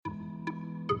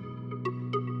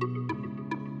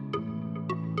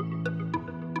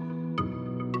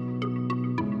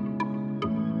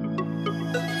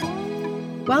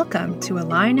Welcome to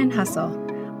Align and Hustle.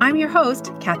 I'm your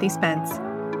host, Kathy Spence,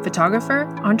 photographer,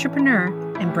 entrepreneur,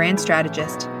 and brand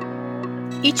strategist.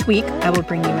 Each week, I will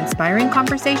bring you inspiring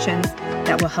conversations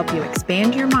that will help you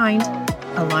expand your mind,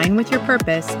 align with your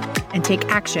purpose, and take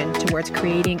action towards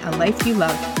creating a life you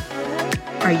love.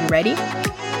 Are you ready?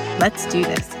 Let's do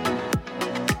this.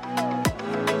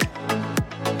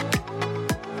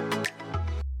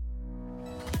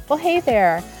 Well, hey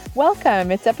there.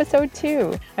 Welcome. It's episode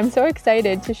 2. I'm so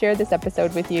excited to share this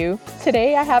episode with you.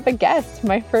 Today I have a guest,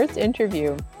 my first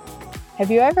interview.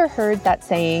 Have you ever heard that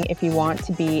saying, if you want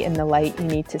to be in the light, you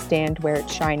need to stand where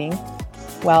it's shining?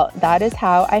 Well, that is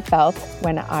how I felt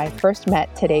when I first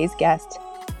met today's guest,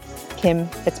 Kim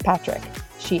Fitzpatrick.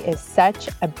 She is such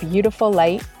a beautiful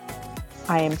light.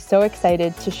 I am so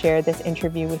excited to share this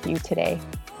interview with you today.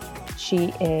 She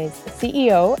is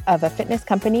CEO of a fitness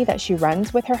company that she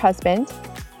runs with her husband.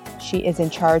 She is in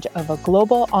charge of a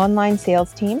global online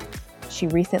sales team. She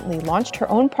recently launched her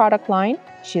own product line.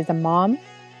 She is a mom,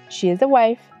 she is a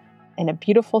wife, and a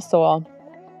beautiful soul.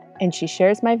 And she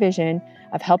shares my vision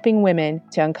of helping women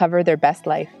to uncover their best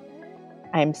life.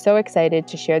 I am so excited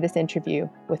to share this interview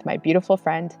with my beautiful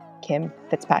friend, Kim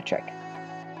Fitzpatrick.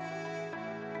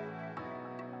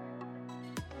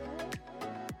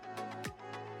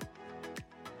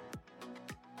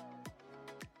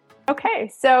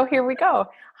 Okay, so here we go.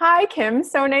 Hi, Kim.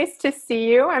 So nice to see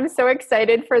you. I'm so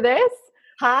excited for this.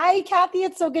 Hi, Kathy.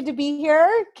 It's so good to be here.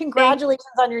 Congratulations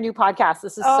on your new podcast.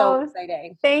 This is so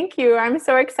exciting. Thank you. I'm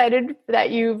so excited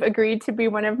that you've agreed to be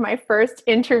one of my first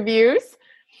interviews.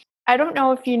 I don't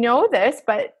know if you know this,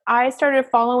 but I started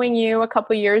following you a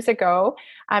couple years ago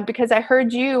because I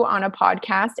heard you on a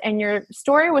podcast and your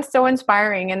story was so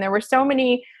inspiring and there were so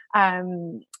many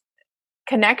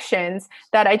connections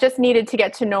that I just needed to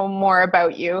get to know more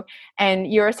about you.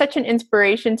 And you're such an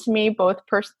inspiration to me, both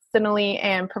personally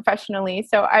and professionally.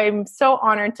 So I'm so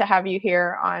honored to have you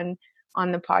here on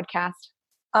the podcast.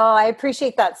 Oh, I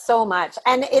appreciate that so much.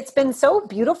 And it's been so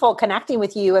beautiful connecting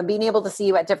with you and being able to see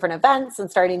you at different events and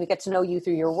starting to get to know you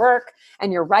through your work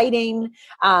and your writing.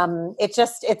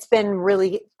 It's been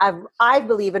really, I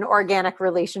believe, an organic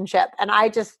relationship. And I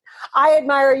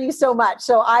admire you so much.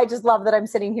 So I just love that I'm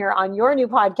sitting here on your new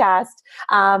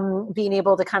podcast, being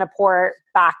able to kind of pour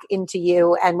back into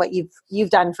you and what you've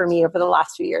done for me over the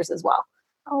last few years as well.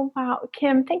 Oh, wow.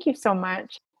 Kim, thank you so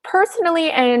much.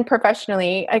 Personally and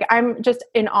professionally, I'm just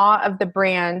in awe of the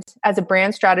brand. As a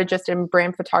brand strategist and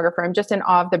brand photographer, I'm just in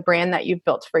awe of the brand that you've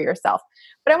built for yourself.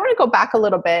 But I want to go back a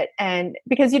little bit, and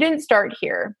because you didn't start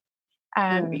here,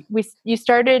 you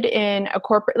started in a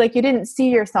corporate. Like, you didn't see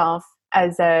yourself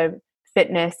as a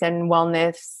fitness and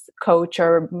wellness coach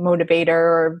or motivator,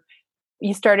 or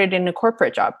you started in a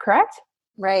corporate job, correct?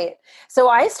 Right. So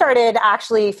I started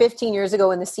actually 15 years ago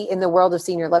in the world of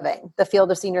senior living, the field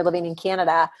of senior living in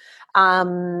Canada. I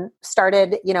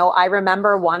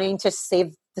remember wanting to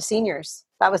save the seniors.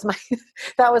 That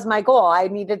was my goal. I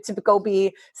needed to go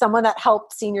be someone that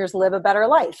helped seniors live a better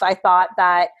life. I thought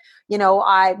that,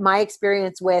 my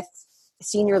experience with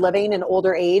senior living and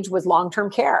older age was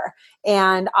long-term care.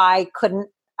 And I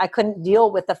couldn't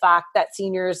deal with the fact that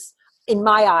seniors, in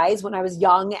my eyes, when I was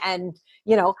young and,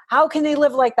 how can they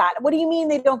live like that? What do you mean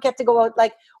they don't get to go out?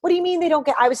 Like, what do you mean they don't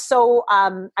get, I was so,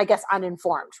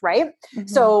 uninformed, right? Mm-hmm.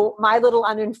 So my little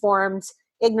uninformed,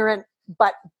 ignorant,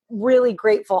 but really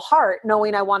grateful heart,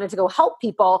 knowing I wanted to go help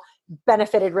people,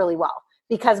 benefited really well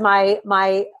because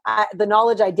the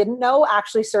knowledge I didn't know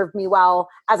actually served me well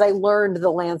as I learned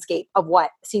the landscape of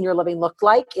what senior living looked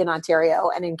like in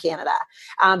Ontario and in Canada.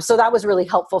 So that was really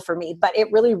helpful for me, but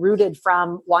it really rooted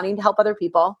from wanting to help other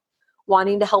people,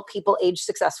 wanting to help people age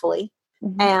successfully.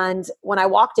 Mm-hmm. And when I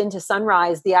walked into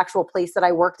Sunrise, the actual place that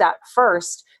I worked at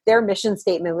first, their mission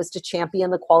statement was to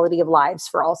champion the quality of lives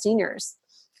for all seniors.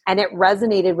 And it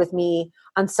resonated with me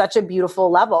on such a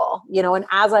beautiful level, and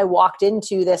as I walked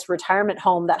into this retirement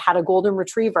home that had a golden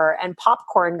retriever and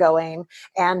popcorn going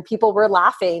and people were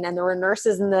laughing and there were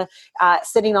nurses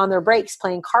sitting on their breaks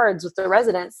playing cards with the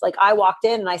residents, like I walked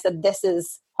in and I said, this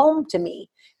is home to me.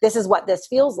 This is what this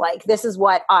feels like. This is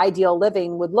what ideal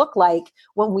living would look like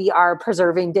when we are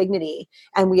preserving dignity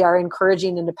and we are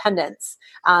encouraging independence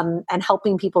and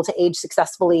helping people to age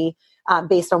successfully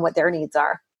based on what their needs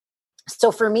are.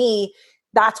 So for me,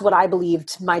 that's what I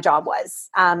believed my job was.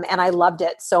 And I loved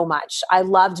it so much. I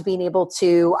loved being able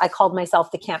to, I called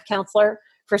myself the camp counselor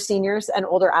for seniors and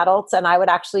older adults. And I would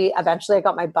eventually I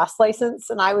got my bus license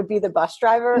and I would be the bus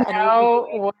driver. No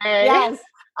way. Yes.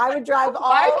 I would drive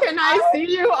Why can I see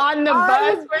you on the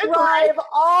bus with drive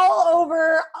all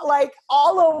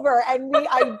over. And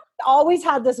I always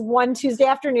had this one Tuesday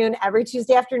afternoon, every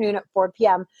Tuesday afternoon at 4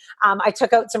 p.m. I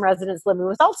took out some residents living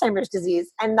with Alzheimer's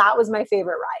disease. And that was my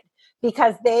favorite ride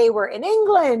because they were in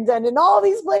England and in all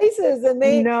these places. And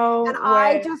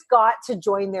I just got to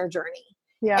join their journey.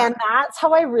 Yeah. And that's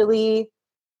how I really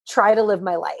try to live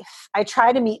my life. I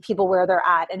try to meet people where they're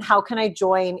at and how can I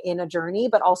join in a journey,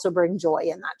 but also bring joy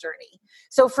in that journey.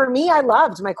 So for me, I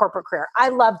loved my corporate career. I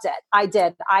loved it. I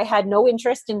did. I had no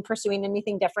interest in pursuing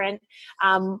anything different.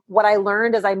 What I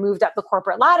learned as I moved up the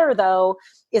corporate ladder, though,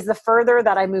 is the further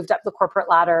that I moved up the corporate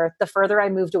ladder, the further I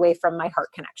moved away from my heart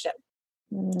connection.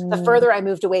 The further I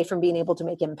moved away from being able to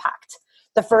make impact.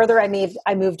 The further I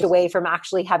moved away from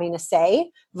actually having a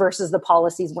say versus the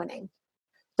policies winning.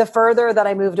 The further that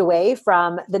I moved away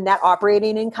from the net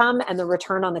operating income and the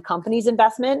return on the company's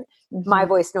investment, my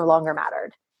voice no longer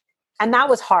mattered. And that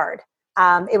was hard.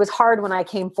 It was hard when I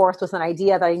came forth with an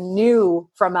idea that I knew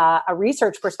from a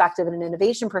research perspective and an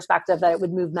innovation perspective that it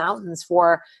would move mountains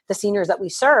for the seniors that we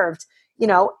served. You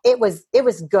know, it was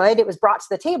good. It was brought to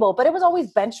the table, but it was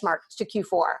always benchmarked to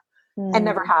Q4 and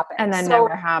never happened. And then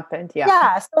never happened. Yeah.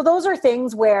 Yeah. So those are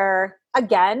things where,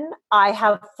 again, I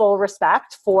have full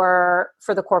respect for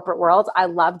the corporate world. I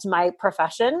loved my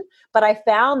profession, but I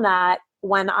found that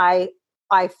when I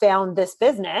found this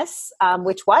business,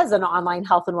 which was an online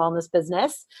health and wellness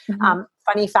business.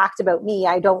 Funny fact about me,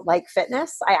 I don't like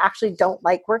fitness. I actually don't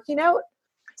like working out.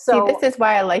 So see, this is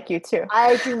why I like you too.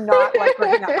 I do not like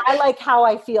working out. I like how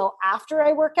I feel after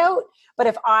I work out. But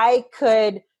if I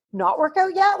could not work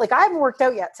out yet, like I haven't worked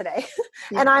out yet today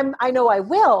and I know I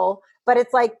will, but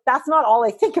it's like, that's not all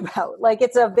I think about. Like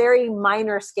it's a very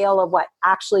minor scale of what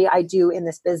actually I do in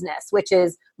this business, which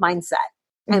is mindset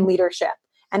and leadership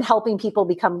and helping people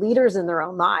become leaders in their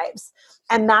own lives.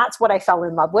 And that's what I fell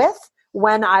in love with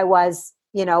when I was,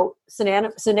 you know,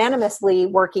 synonymously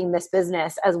working this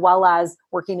business as well as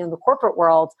working in the corporate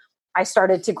world. I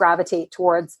started to gravitate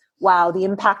towards, wow, the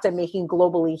impact I'm making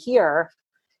globally here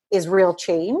is real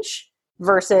change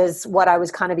versus what I was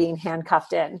kind of being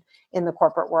handcuffed in the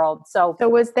corporate world. So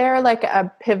was there like a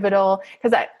pivotal,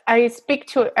 because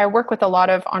I work with a lot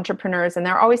of entrepreneurs and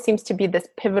there always seems to be this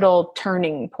pivotal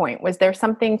turning point. Was there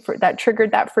something that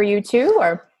triggered that for you too?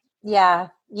 Or yeah,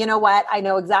 you know what? I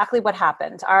know exactly what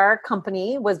happened. Our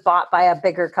company was bought by a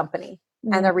bigger company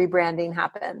and the rebranding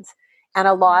happened. And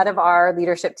a lot of our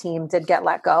leadership team did get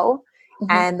let go.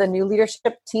 And the new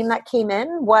leadership team that came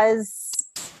in was,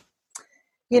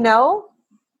 you know,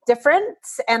 different.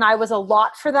 And I was a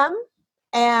lot for them.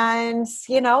 And,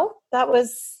 you know, it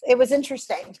was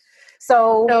interesting.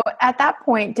 So at that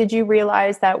point, did you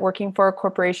realize that working for a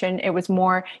corporation,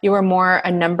 you were more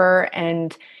a number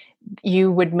and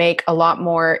you would make a lot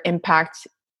more impact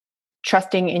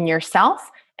trusting in yourself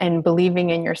and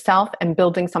believing in yourself and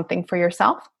building something for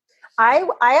yourself? I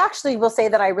actually will say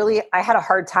that I had a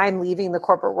hard time leaving the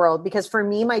corporate world because for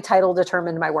me, my title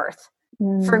determined my worth.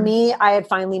 For me, I had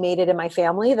finally made it in my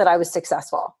family that I was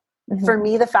successful. For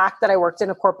me, the fact that I worked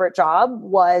in a corporate job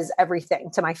was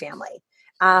everything to my family.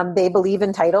 They believe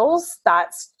in titles.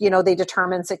 That's, you know, they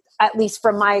determine, at least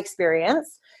from my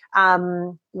experience,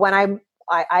 when I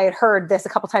had heard this a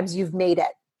couple times, you've made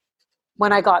it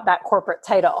when I got that corporate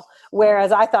title.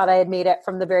 Whereas I thought I had made it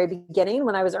from the very beginning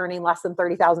when I was earning less than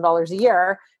 $30,000 a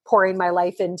year, pouring my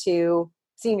life into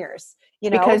seniors,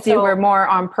 you know, because you were more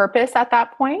on purpose at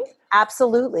that point.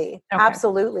 Absolutely. Okay.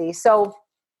 Absolutely. So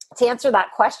to answer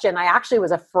that question, I actually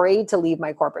was afraid to leave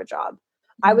my corporate job.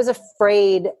 I was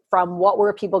afraid from what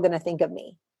were people going to think of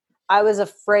me. I was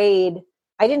afraid.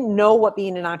 I didn't know what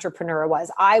being an entrepreneur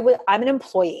was. I'm an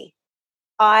employee.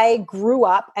 I grew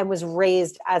up and was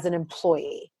raised as an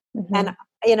employee. And,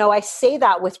 you know, I say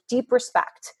that with deep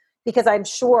respect because I'm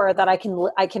sure that I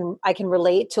can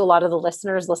relate to a lot of the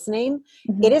listeners listening.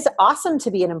 It is awesome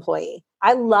to be an employee.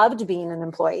 I loved being an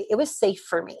employee. It was safe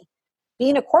for me.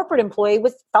 Being a corporate employee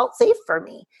felt safe for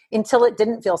me until it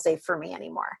didn't feel safe for me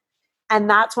anymore. And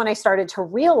that's when I started to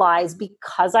realize,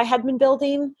 because I had been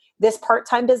building this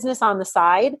part-time business on the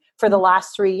side for the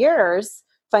last 3 years,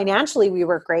 financially we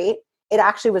were great. It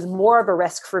actually was more of a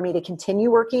risk for me to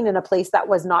continue working in a place that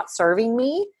was not serving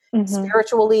me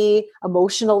spiritually,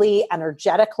 emotionally,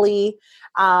 energetically,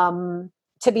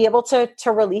 to be able to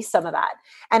release some of that.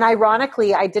 And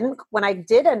ironically, when I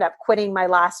did end up quitting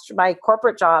my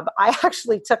corporate job, I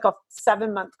actually took a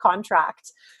 7-month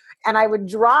contract and I would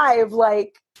drive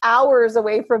like hours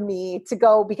away from me to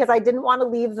go because I didn't want to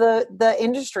leave the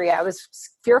industry. I was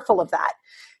fearful of that.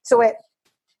 So it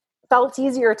felt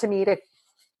easier to me to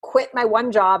quit my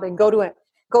one job and go to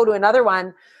go to another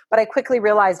one. But I quickly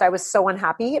realized I was so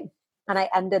unhappy, and I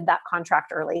ended that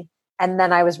contract early. And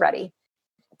then I was ready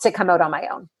to come out on my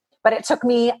own. But it took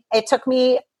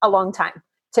me a long time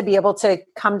to be able to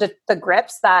come to the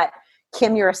grips that,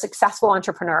 Kim, you're a successful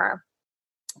entrepreneur.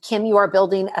 Kim, you are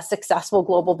building a successful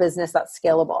global business that's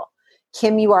scalable.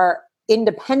 Kim, you are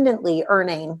independently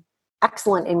earning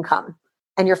excellent income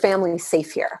and your family is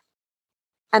safe here.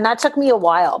 And that took me a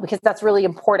while, because that's really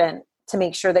important to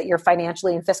make sure that you're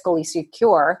financially and fiscally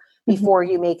secure before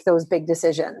you make those big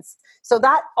decisions. So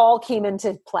that all came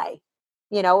into play.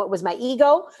 You know, it was my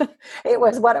ego. It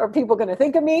was what are people going to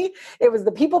think of me? It was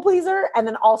the people pleaser. And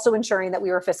then also ensuring that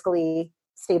we were fiscally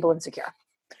stable and secure.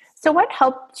 So what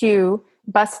helped you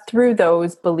bust through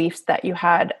those beliefs that you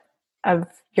had of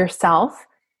yourself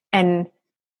and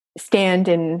stand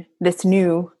in this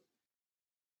new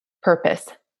purpose?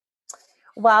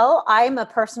 Well, I'm a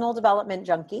personal development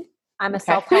junkie. I'm a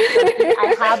self-help junkie.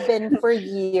 I have been for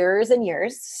years and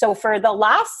years. So for the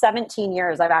last 17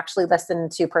 years, I've actually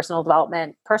listened to personal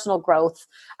development, personal growth.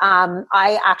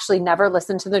 I actually never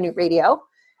listened to the new radio,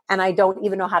 and I don't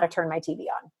even know how to turn my TV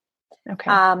on.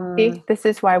 Okay. See, this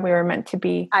is why we were meant to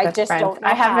be I just friends. don't know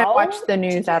I haven't how watched the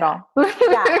news at all.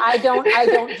 Yeah, I don't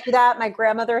do that. My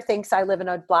grandmother thinks I live in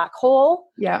a black hole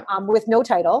with no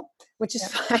title, which is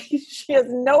fine. She has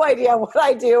no idea what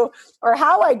I do or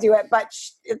how I do it, but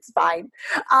it's fine.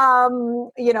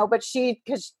 But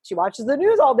because she watches the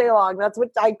news all day long. That's what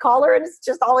I call her, and it's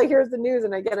just all I hear is the news,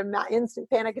 and I get an instant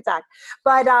panic attack.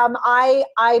 But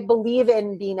I believe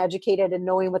in being educated and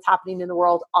knowing what's happening in the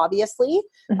world, obviously.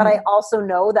 But I also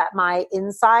know that my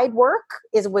inside work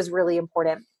was really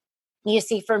important. You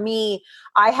see, for me,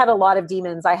 I had a lot of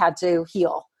demons I had to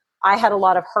heal. I had a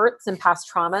lot of hurts and past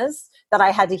traumas that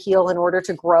I had to heal in order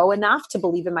to grow enough to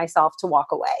believe in myself to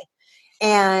walk away.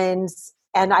 And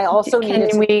I also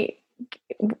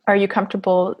are you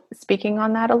comfortable speaking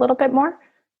on that a little bit more?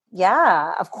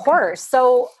 Yeah, of course.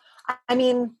 So, I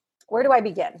mean, where do I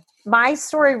begin? My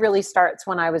story really starts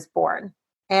when I was born.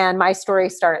 And my story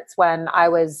starts when I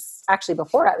was actually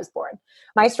before I was born.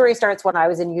 My story starts when I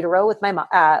was in utero with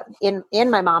my in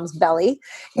my mom's belly,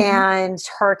 and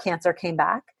her cancer came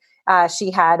back.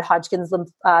 She had Hodgkin's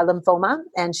lymphoma,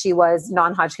 and she was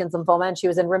non-Hodgkin's lymphoma, and she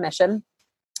was in remission.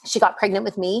 She got pregnant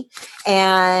with me,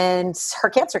 and her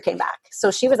cancer came back.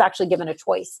 So she was actually given a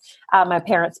choice. Both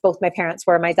my parents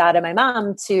were, my dad and my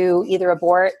mom, to either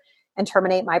abort and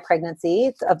terminate my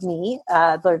pregnancy of me,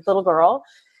 the little girl,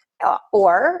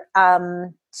 or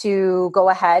to go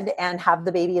ahead and have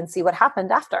the baby and see what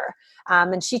happened after.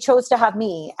 And she chose to have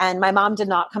me. And my mom did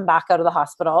not come back out of the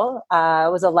hospital.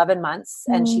 It was 11 months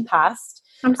and she passed.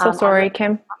 I'm so sorry,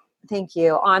 Kim. Thank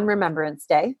you. On Remembrance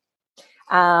Day.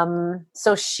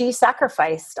 So she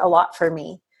sacrificed a lot for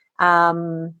me.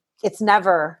 It's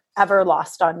never, ever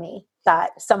lost on me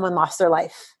that someone lost their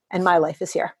life and my life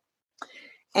is here.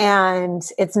 And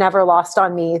it's never lost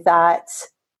on me that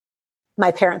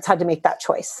my parents had to make that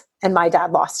choice and my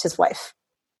dad lost his wife.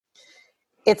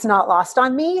 It's not lost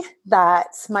on me that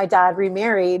my dad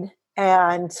remarried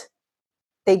and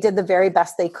they did the very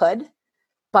best they could,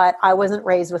 but I wasn't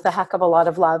raised with a heck of a lot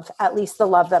of love, at least the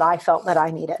love that I felt that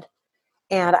I needed.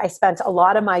 And I spent a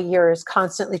lot of my years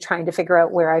constantly trying to figure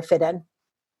out where I fit in.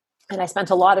 And I spent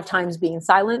a lot of times being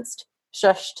silenced,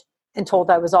 shushed, and told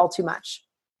I was all too much.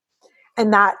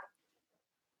 And that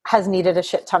has needed a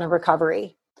shit ton of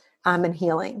recovery and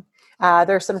healing.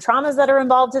 There's some traumas that are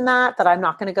involved in that I'm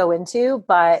not going to go into,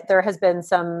 but there has been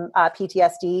some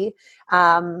PTSD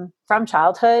from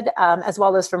childhood as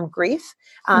well as from grief,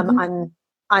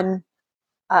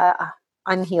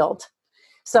 unhealed.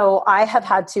 So I have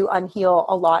had to unheal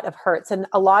a lot of hurts, and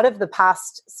a lot of the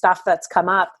past stuff that's come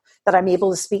up that I'm able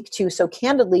to speak to so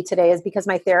candidly today is because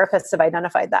my therapists have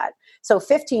identified that. So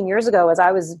 15 years ago, as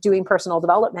I was doing personal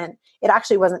development, it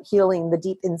actually wasn't healing the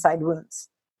deep inside wounds.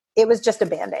 It was just a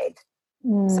Band-Aid.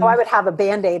 So I would have a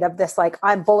Band-Aid of this, like,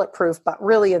 I'm bulletproof, but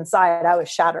really inside I was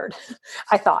shattered,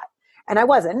 I thought. And I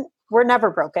wasn't. We're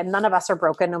never broken. None of us are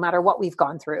broken, no matter what we've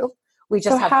gone through. We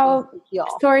just have to heal.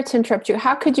 Sorry to interrupt you.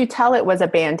 How could you tell it was a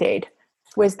Band-Aid?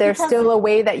 Was there still a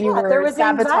way that you were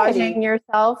sabotaging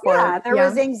yourself? There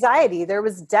was anxiety. There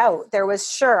was doubt. There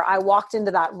was, I walked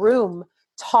into that room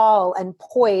tall and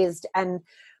poised,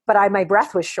 but my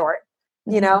breath was short.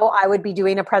 You know, I would be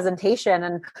doing a presentation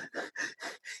and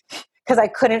because I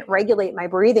couldn't regulate my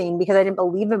breathing because I didn't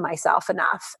believe in myself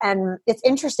enough. And it's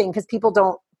interesting because people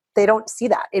don't see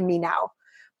that in me now,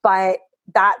 but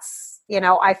that's,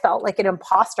 I felt like an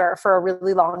imposter for a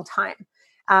really long time.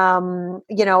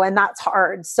 And that's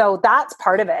hard. So that's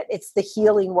part of it. It's the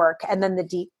healing work and then the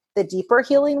deep the deeper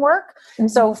healing work. Mm-hmm.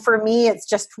 So for me, it's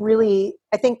just really,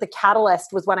 I think the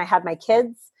catalyst was when I had my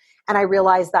kids and I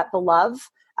realized that the love,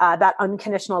 that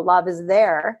unconditional love is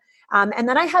there. And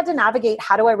then I had to navigate,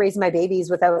 how do I raise my babies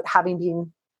without having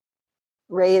been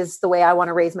raised the way I want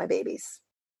to raise my babies?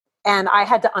 And I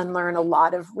had to unlearn a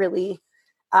lot of really,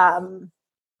 I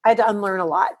had to unlearn a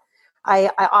lot. I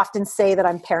often say that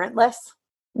I'm parentless.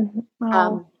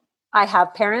 Mm-hmm. I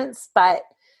have parents, but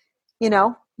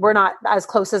we're not as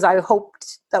close as I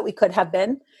hoped that we could have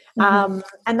been. Mm-hmm.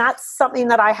 And that's something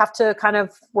that I have to kind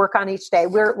of work on each day.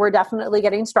 We're definitely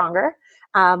getting stronger,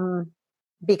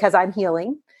 because I'm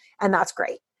healing, and that's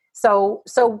great. So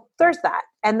there's that.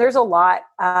 And there's a lot,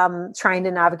 trying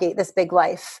to navigate this big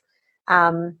life,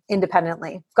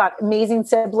 independently. Got amazing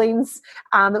siblings,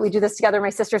 that we do this together. My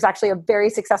sister's actually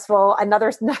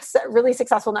another really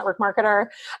successful network marketer.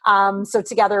 So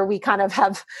together we kind of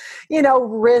have,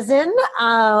 risen,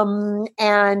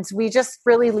 and we just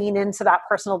really lean into that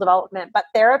personal development. But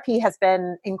therapy has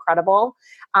been incredible.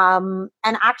 And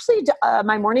actually,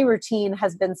 my morning routine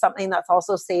has been something that's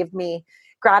also saved me.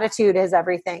 Gratitude is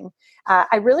everything.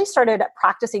 I really started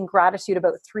practicing gratitude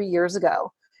about 3 years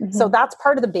ago. Mm-hmm. So that's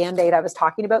part of the Band-Aid I was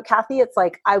talking about, Kathy. It's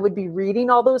like I would be reading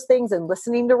all those things and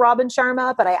listening to Robin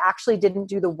Sharma, but I actually didn't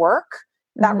do the work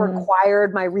that Mm-hmm.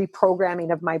 required my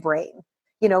reprogramming of my brain.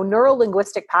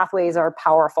 Neuro-linguistic pathways are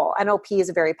powerful. NLP is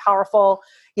very powerful.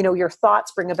 Your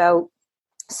thoughts bring about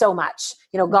so much.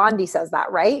 Gandhi says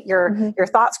that, right? Your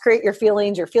thoughts create your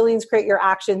feelings create your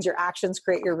actions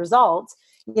create your results.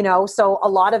 So a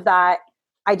lot of that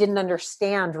I didn't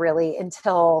understand really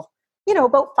until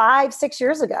about 5-6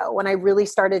 years ago, when I really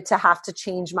started to have to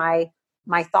change my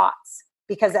thoughts,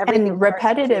 because everything. And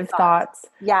repetitive thoughts.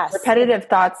 Yes. Repetitive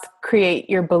thoughts create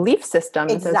your belief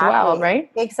systems as well,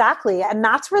 right? Exactly. And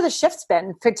that's where the shift's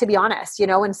been, to be honest,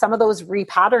 and some of those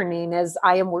repatterning is,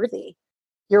 I am worthy.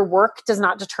 Your work does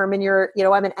not determine your,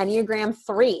 I'm an Enneagram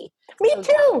 3. Me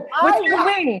too. With your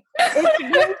wing.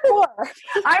 It's wing 4.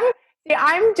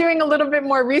 I'm doing a little bit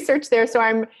more research there. So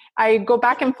I go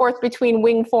back and forth between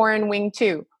wing 4 and wing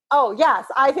 2. Oh yes.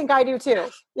 I think I do too.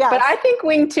 Yeah. But I think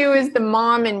wing 2 is the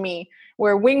mom in me,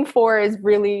 where wing 4 is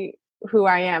really who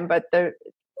I am. But the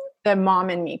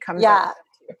mom in me comes out.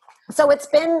 So it's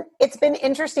been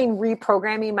interesting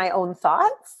reprogramming my own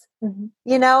thoughts,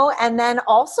 and then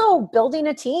also building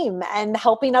a team and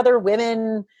helping other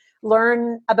women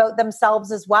learn about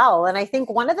themselves as well. And I think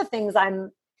one of the things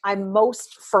I'm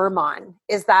most firm on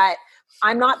is that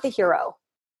I'm not the hero.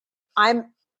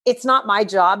 It's not my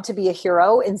job to be a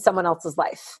hero in someone else's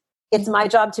life. It's my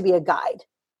job to be a guide.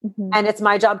 Mm-hmm. And it's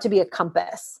my job to be a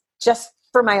compass, just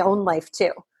for my own life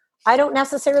too. I don't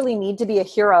necessarily need to be a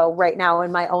hero right now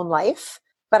in my own life,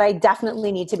 but I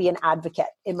definitely need to be an advocate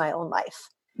in my own life.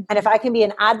 Mm-hmm. And if I can be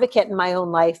an advocate in my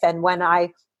own life, and when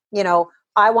I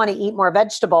want to eat more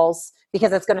vegetables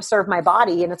because it's going to serve my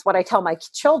body and it's what I tell my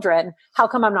children, how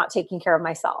come I'm not taking care of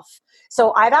myself?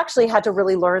 So I've actually had to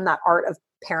really learn that art of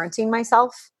parenting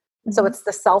myself. Mm-hmm. So it's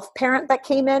the self-parent that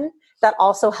came in that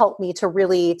also helped me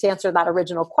to answer that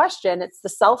original question. It's the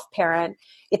self-parent,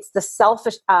 it's the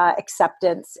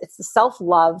self-acceptance, it's the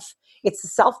self-love, it's the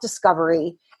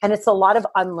self-discovery, and it's a lot of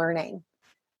unlearning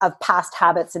of past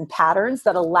habits and patterns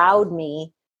that allowed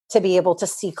me to be able to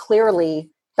see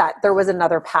clearly that there was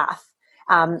another path.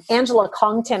 Angela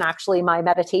Congton, actually, my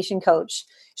meditation coach,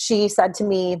 she said to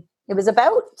me, it was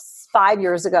about 5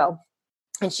 years ago,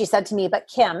 and she said to me, but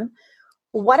Kim,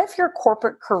 what if your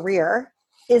corporate career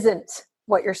isn't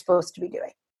what you're supposed to be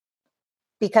doing?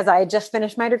 Because I had just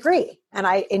finished my degree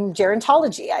in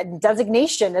gerontology, I had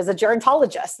designation as a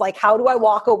gerontologist. Like, how do I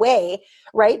walk away,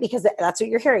 right? Because that's what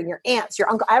you're hearing. Your aunts, your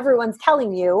uncle, everyone's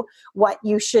telling you what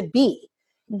you should be.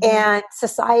 Mm-hmm. And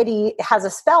society has a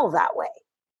spell that way.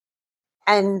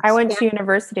 And I went to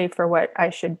university for what I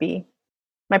should be.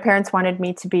 My parents wanted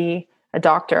me to be a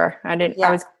doctor. I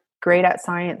was great at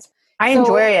science. I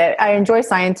enjoy it. I enjoy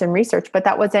science and research, but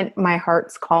that wasn't my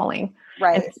heart's calling.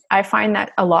 Right. And I find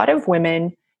that a lot of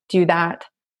women do that.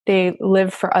 They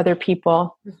live for other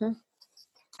people. Mm-hmm.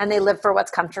 And they live for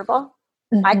what's comfortable.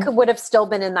 Mm-hmm. I would have still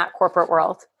been in that corporate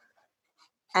world.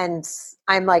 And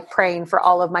I'm like praying for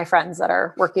all of my friends that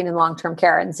are working in long-term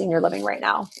care and senior living right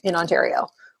now in Ontario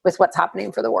with what's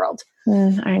happening for the world.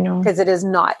 I know. Because it does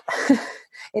not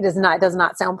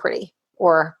sound pretty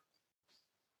or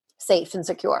safe and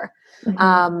secure.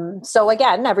 Mm-hmm. So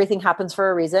again, everything happens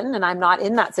for a reason, and I'm not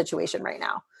in that situation right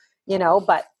now,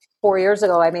 but 4 years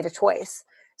ago I made a choice.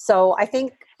 So I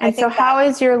think. So how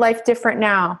is your life different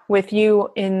now with you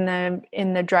in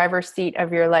the driver's seat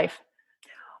of your life?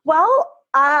 Well,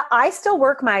 I still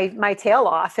work my tail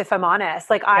off, if I'm honest.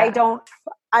 Like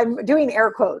I'm doing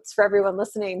air quotes for everyone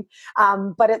listening.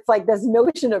 But it's like this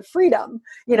notion of freedom,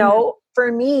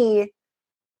 for me,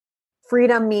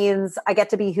 freedom means I get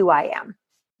to be who I am.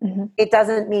 Mm-hmm. It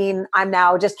doesn't mean I'm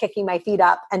now just kicking my feet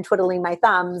up and twiddling my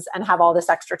thumbs and have all this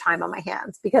extra time on my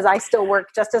hands, because I still work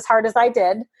just as hard as I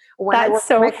did when I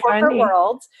worked in my corporate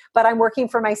world, but I'm working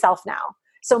for myself now.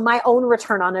 So my own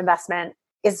return on investment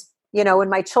is, when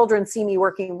my children see me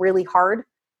working really hard,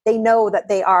 they know that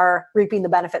they are reaping the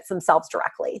benefits themselves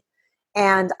directly.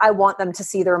 And I want them to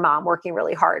see their mom working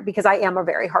really hard, because I am a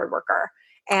very hard worker.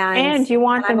 And you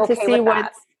want them to see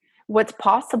what's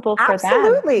possible for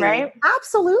them, right?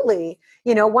 Absolutely.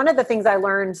 One of the things I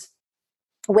learned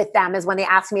with them is when they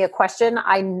ask me a question,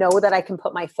 I know that I can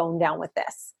put my phone down with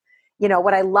this.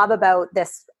 What I love about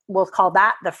this, we'll call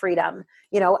that the freedom.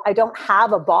 I don't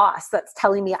have a boss that's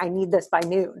telling me I need this by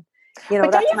noon.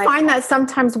 But don't you find that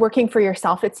sometimes working for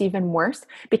yourself, it's even worse,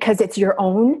 because it's your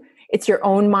own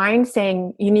mind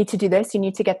saying you need to do this, you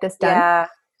need to get this done. Yeah.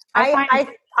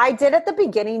 I did at the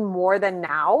beginning more than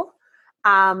now.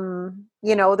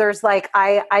 There's like,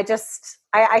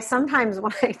 I sometimes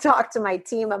when I talk to my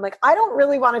team, I'm like, I don't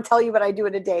really want to tell you what I do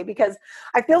in a day, because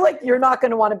I feel like you're not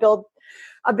going to want to build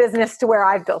a business to where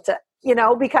I've built it,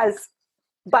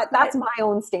 but that's my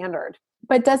own standard.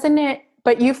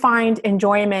 But you find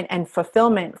enjoyment and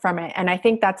fulfillment from it. And I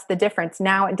think that's the difference.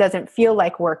 Now it doesn't feel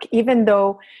like work, even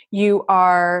though you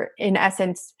are in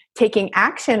essence taking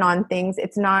action on things.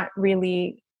 It's not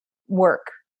really work,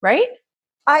 right?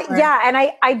 Yeah. And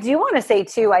I do want to say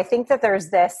too, I think that there's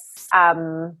this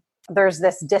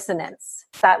dissonance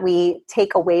that we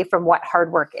take away from what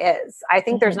hard work is. I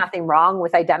think there's nothing wrong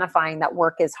with identifying that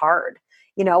work is hard.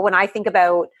 When I think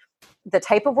about the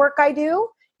type of work I do,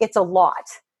 it's a lot.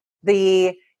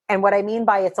 And what I mean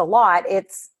by it's a lot,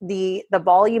 it's the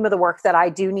volume of the work that I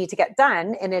do need to get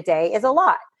done in a day is a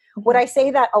lot. Mm-hmm. Would I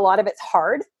say that a lot of it's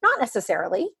hard? Not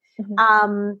necessarily.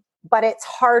 Mm-hmm. But it's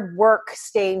hard work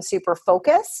staying super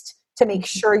focused to make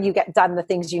sure you get done the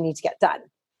things you need to get done.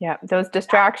 Yeah, those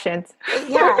distractions.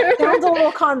 Yeah, it sounds a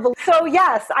little convoluted. So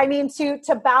yes, I mean,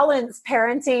 to balance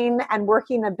parenting and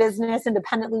working a business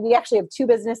independently, we actually have two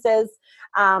businesses.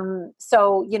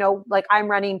 So, like I'm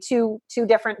running two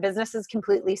different businesses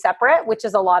completely separate, which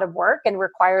is a lot of work and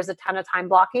requires a ton of time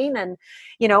blocking and,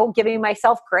 giving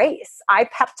myself grace. I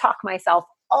pep talk myself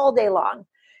all day long.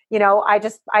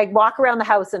 I walk around the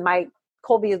house and my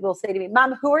Colby will say to me,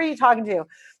 Mom, who are you talking to? I'm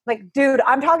like, dude,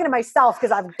 I'm talking to myself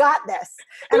because I've got this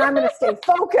and I'm going to stay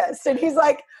focused. And he's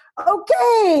like,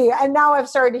 okay. And now I've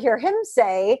started to hear him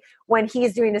say when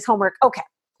he's doing his homework, okay,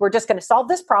 we're just going to solve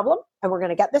this problem and we're going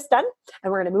to get this done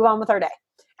and we're going to move on with our day.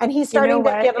 And he's starting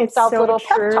to give himself little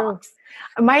pep talks.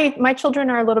 My children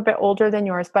are a little bit older than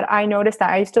yours, but I noticed that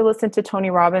I used to listen to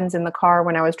Tony Robbins in the car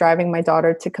when I was driving my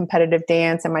daughter to competitive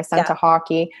dance and my son to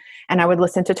hockey. And I would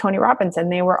listen to Tony Robbins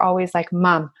and they were always like,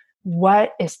 Mom,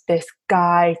 what is this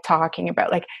guy talking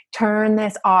about? Like, turn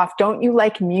this off. Don't you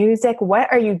like music?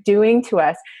 What are you doing to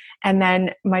us? And then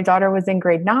my daughter was in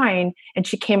grade 9 and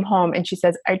she came home and she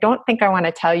says, I don't think I want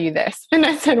to tell you this. And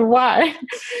I said, why?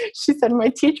 She said, my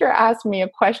teacher asked me a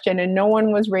question and no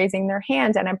one was raising their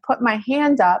hand. And I put my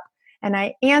hand up and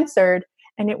I answered.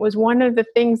 And it was one of the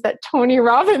things that Tony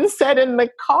Robbins said in the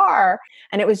car.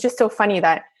 And it was just so funny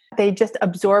that they just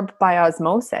absorb by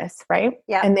osmosis, right?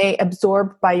 Yeah. And they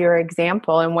absorb by your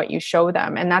example and what you show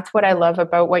them. And that's what I love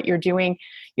about what you're doing.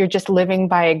 You're just living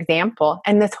by example.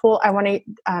 And this whole, I want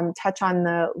to touch on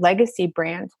the legacy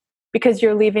brand, because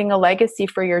you're leaving a legacy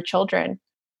for your children,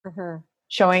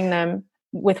 showing them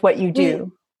with what you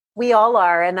do. We all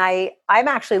are. And I'm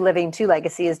actually living 2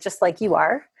 legacies, just like you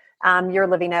are. You're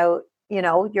living out,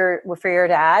 you're for your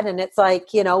dad. And it's like,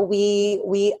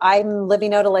 I'm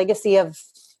living out a legacy of,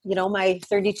 my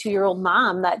 32-year-old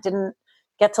mom that didn't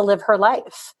get to live her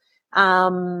life.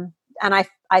 And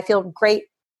I feel great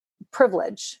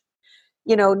privilege.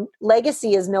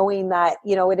 Legacy is knowing that,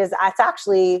 it's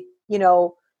actually,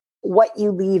 what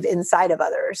you leave inside of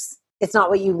others. It's not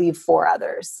what you leave for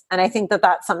others. And I think that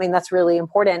that's something that's really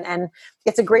important. And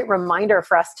it's a great reminder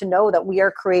for us to know that we are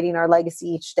creating our legacy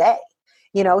each day.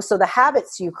 So the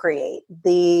habits you create,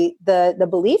 the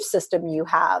belief system you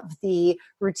have, the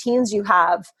routines you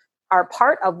have are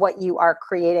part of what you are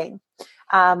creating.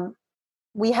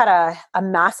 We had a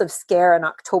massive scare in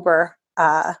October,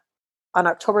 on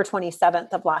October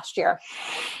 27th of last year.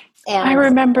 And I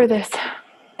remember this.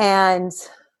 And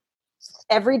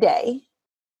every day,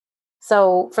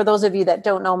 so for those of you that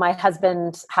don't know, my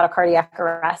husband had a cardiac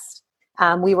arrest.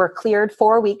 We were cleared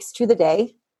 4 weeks to the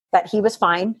day that he was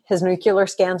fine. His nuclear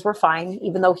scans were fine,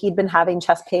 even though he'd been having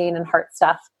chest pain and heart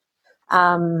stuff.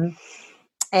 And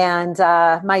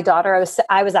my daughter,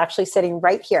 I was actually sitting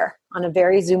right here on a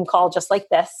very Zoom call, just like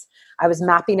this. I was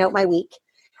mapping out my week.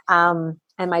 And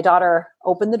my daughter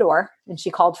opened the door and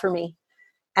she called for me.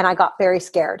 And I got very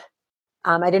scared.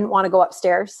 I didn't want to go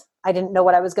upstairs. I didn't know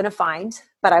what I was going to find,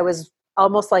 but I was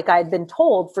almost like I'd been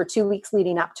told for 2 weeks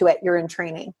leading up to it, you're in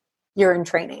training. You're in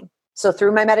training. So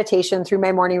through my meditation, through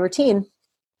my morning routine,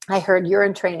 I heard you're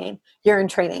in training. You're in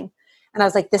training. And I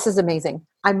was like, this is amazing.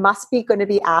 I must be going to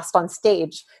be asked on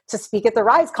stage to speak at the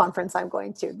Rise conference I'm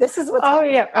going to. This is what's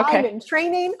happening. Yeah. Okay. I'm in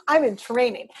training. I'm in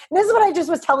training. And this is what I just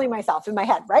was telling myself in my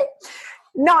head, right?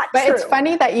 Not But true. It's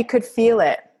funny that you could feel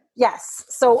it. Yes.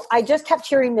 So I just kept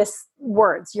hearing this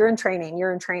words, you're in training,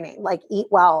 you're in training, like eat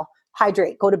well,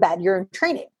 hydrate, go to bed, you're in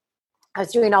training. I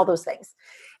was doing all those things.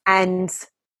 And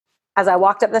as I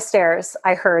walked up the stairs,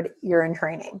 I heard you're in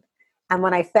training. And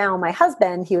when I found my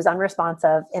husband, he was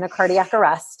unresponsive in a cardiac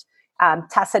arrest.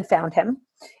 Tess had found him.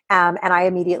 And I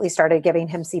immediately started giving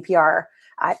him CPR.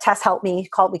 Tess helped me,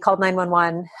 we called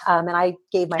 911. And I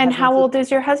gave my And husband how old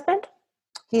is your husband?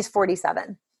 He's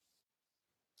 47.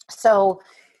 So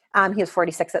he was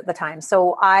 46 at the time.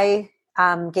 So I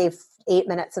gave 8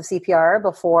 minutes of CPR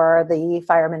before the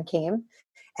firemen came,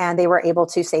 and they were able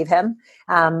to save him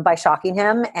by shocking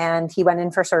him. And he went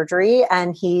in for surgery,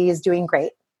 and he's doing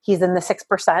great. He's in the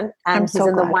 6%, and he's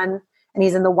in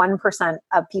the 1%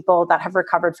 of people that have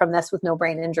recovered from this with no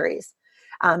brain injuries.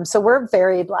 So we're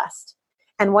very blessed.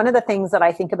 And one of the things that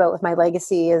I think about with my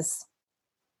legacy is,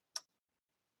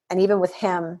 and even with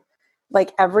him,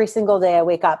 like every single day I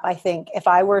wake up, I think, if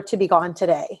I were to be gone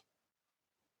today,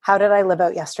 how did I live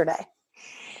out yesterday?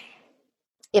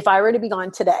 If I were to be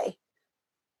gone today,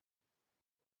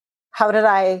 how did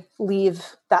I leave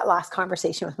that last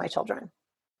conversation with my children?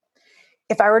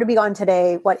 If I were to be gone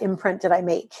today, what imprint did I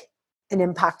make? An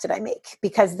impact did I make?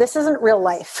 Because this isn't real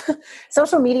life.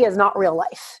 Social media is not real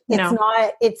life.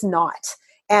 It's not.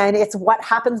 And it's what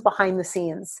happens behind the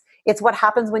scenes. It's what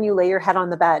happens when you lay your head on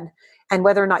the bed and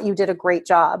whether or not you did a great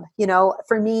job. You know,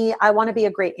 for me, I want to be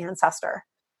a great ancestor.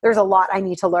 There's a lot I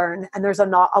need to learn, and there's a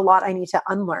lot I need to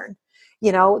unlearn.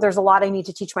 You know, there's a lot I need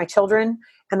to teach my children,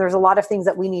 and there's a lot of things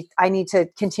that I need to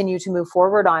continue to move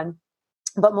forward on.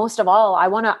 But most of all, I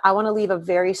want to leave a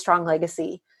very strong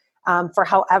legacy for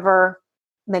however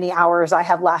many hours I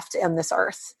have left on this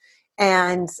earth.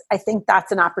 And I think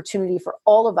that's an opportunity for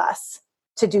all of us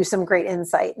to do some great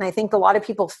insight. And I think a lot of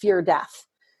people fear death.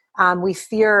 We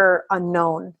fear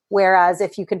unknown. Whereas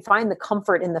if you can find the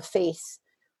comfort in the faith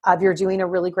of you're doing a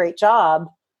really great job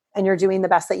and you're doing the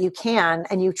best that you can,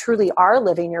 and you truly are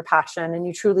living your passion and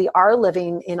you truly are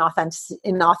living in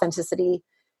authenticity,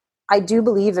 I do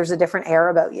believe there's a different air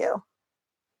about you.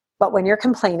 But when you're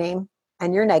complaining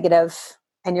and you're negative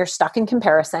and you're stuck in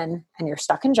comparison and you're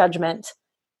stuck in judgment,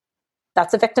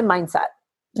 that's a victim mindset.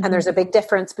 Mm-hmm. And there's a big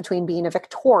difference between being a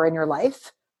victor in your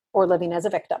life or living as a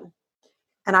victim.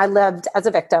 And I lived as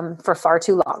a victim for far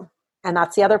too long. And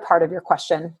that's the other part of your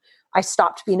question. I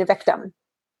stopped being a victim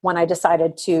when I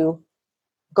decided to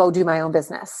go do my own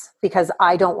business, because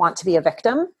I don't want to be a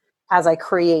victim as I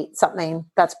create something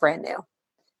that's brand new.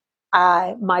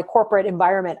 My corporate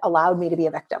environment allowed me to be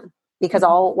a victim because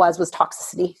all it was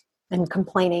toxicity and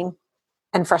complaining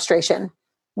and frustration,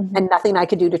 and nothing I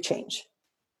could do to change.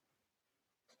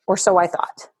 Or so I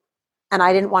thought. And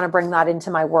I didn't want to bring that into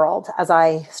my world as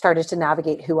I started to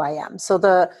navigate who I am. So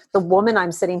the woman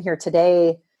I'm sitting here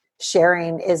today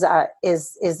sharing is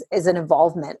an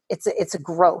involvement. It's a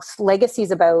growth. Legacy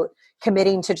is about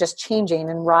committing to just changing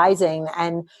and rising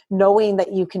and knowing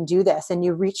that you can do this, and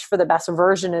you reach for the best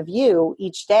version of you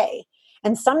each day.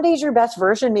 And some days your best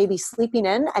version may be sleeping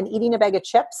in and eating a bag of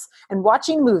chips and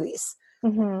watching movies.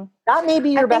 Mm-hmm. That may be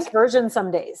your best version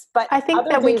some days. But I think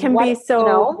that we can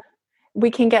we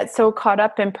can get so caught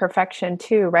up in perfection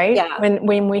too, right? Yeah.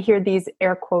 When we hear these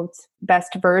air quotes,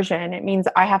 best version, it means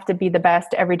I have to be the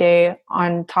best every day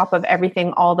on top of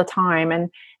everything all the time. And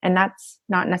that's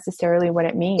not necessarily what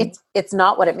it means. It's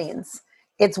not what it means.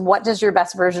 It's what does your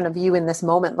best version of you in this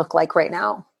moment look like right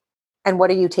now? And what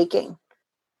are you taking?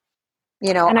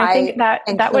 You know, and I think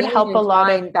that would help a lot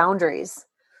of boundaries.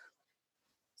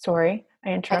 Sorry, I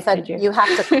interrupted you. You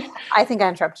have to, I think I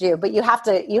interrupted you, but you have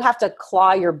to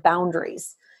claw your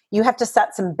boundaries. You have to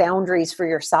set some boundaries for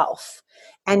yourself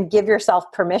and give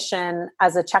yourself permission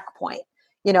as a checkpoint.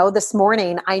 You know, this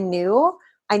morning I knew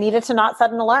I needed to not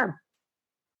set an alarm.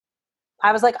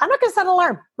 I was like, I'm not going to set an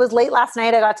alarm. It was late last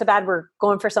night. I got to bed. We're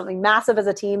going for something massive as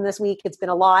a team this week. It's been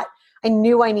a lot. I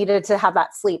knew I needed to have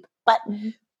that sleep, but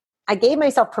I gave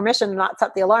myself permission to not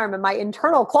set the alarm, and my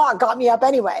internal clock got me up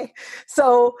anyway.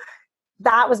 So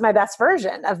that was my best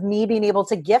version of me being able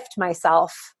to gift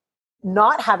myself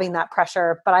not having that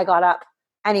pressure, but I got up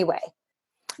anyway.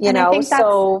 I think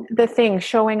that's the thing,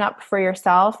 showing up for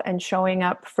yourself and showing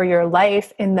up for your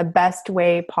life in the best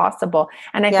way possible.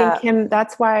 And I think, Kim,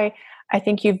 that's why I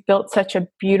think you've built such a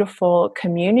beautiful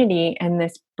community and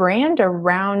this brand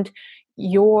around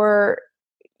your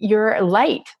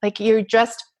light. Like, you're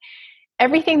just,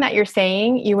 everything that you're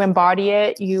saying, you embody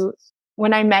it.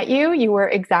 When I met you, you were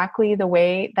exactly the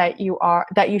way that you are,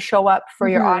 that you show up for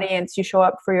your audience, you show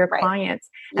up for your clients.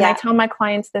 And I tell my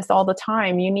clients this all the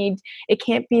time. It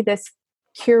can't be this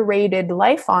curated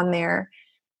life on there.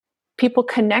 People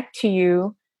connect to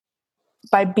you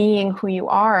by being who you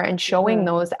are and showing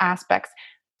those aspects.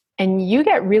 And you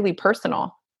get really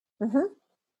personal.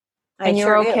 And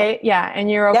you're okay. Do. Yeah.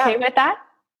 And you're okay with that?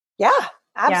 Yeah,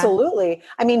 absolutely. Yeah.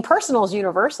 I mean, personal is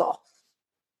universal.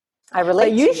 I relate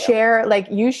to you.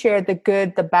 You share the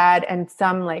good, the bad, and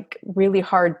some like really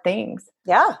hard things.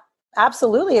 Yeah,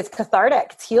 absolutely. It's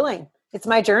cathartic. It's healing. It's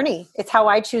my journey. It's how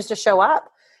I choose to show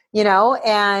up,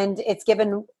 and it's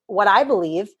given what I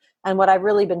believe and what I've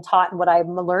really been taught and what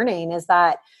I'm learning is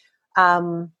that,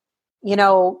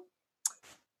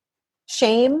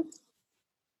 shame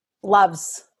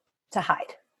loves to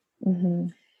hide.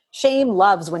 Shame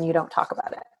loves when you don't talk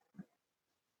about it.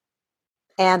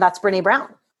 And that's Brene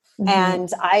Brown. And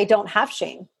I don't have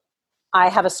shame. I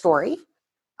have a story.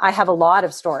 I have a lot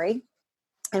of story.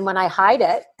 And when I hide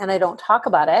it and I don't talk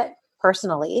about it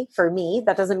personally, for me,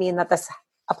 that doesn't mean that this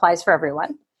applies for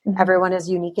everyone. Everyone is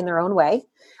unique in their own way.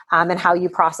 And how you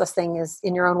process things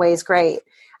in your own way is great.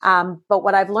 But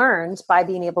what I've learned by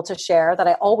being able to share that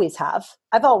I've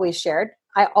always shared.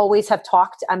 I always have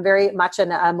talked. I'm very much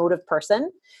an emotive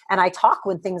person. And I talk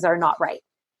when things are not right.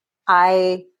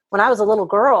 When I was a little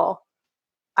girl,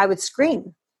 I would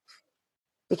scream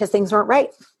because things weren't right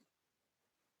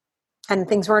and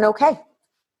things weren't okay.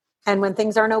 And when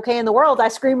things aren't okay in the world, I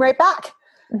scream right back.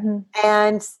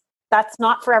 And that's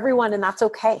not for everyone. And that's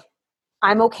okay.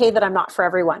 I'm okay that I'm not for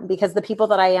everyone because the people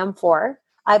that I am for,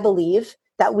 I believe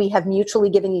that we have mutually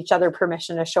given each other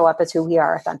permission to show up as who we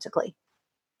are authentically.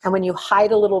 And when you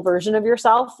hide a little version of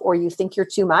yourself, or you think you're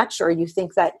too much, or you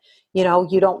think that, you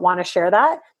don't want to share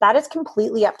that is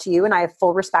completely up to you. And I have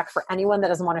full respect for anyone that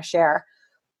doesn't want to share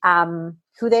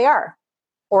who they are,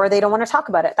 or they don't want to talk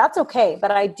about it. That's okay.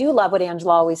 But I do love what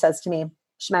Angela always says to me.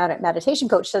 Shamanic meditation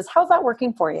coach says, how's that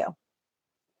working for you?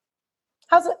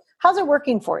 How's it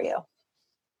working for you?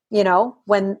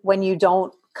 When you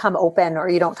don't come open or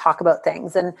you don't talk about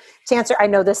things. And to answer, I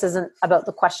know this isn't about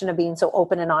the question of being so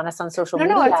open and honest on social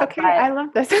media. No, it's okay. I love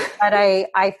this. But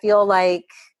I feel like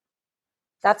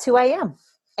that's who I am.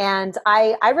 And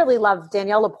I really love,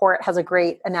 Danielle Laporte has a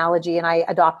great analogy, and I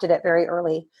adopted it very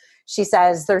early. She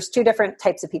says there's two different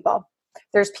types of people.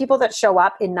 There's people that show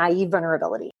up in naive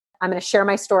vulnerability. I'm going to share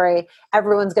my story.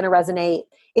 Everyone's going to resonate.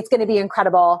 It's going to be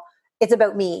incredible. It's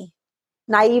about me.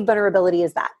 Naive vulnerability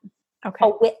is that.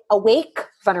 Okay. Awake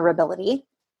vulnerability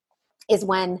is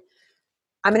when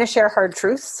I'm going to share hard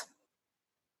truths.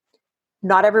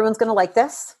 Not everyone's going to like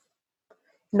this.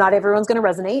 Not everyone's going to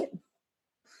resonate.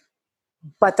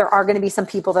 But there are going to be some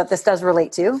people that this does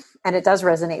relate to and it does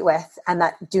resonate with, and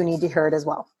that do need to hear it as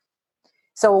well.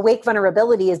 So awake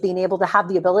vulnerability is being able to have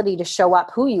the ability to show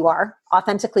up who you are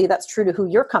authentically. That's true to who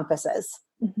your compass is,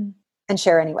 and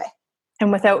share anyway.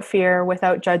 And without fear,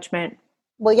 without judgment.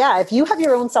 Well, yeah, if you have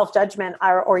your own self-judgment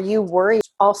or you worry,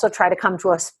 also try to come to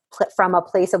us from a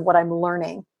place of what I'm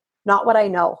learning, not what I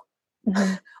know.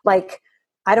 Like,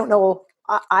 I don't know.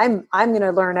 I'm going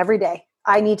to learn every day.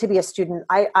 I need to be a student.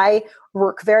 I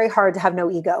work very hard to have no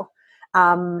ego.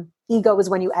 Ego is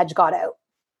when you edge God out.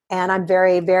 And I'm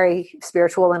very, very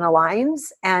spiritual and aligned,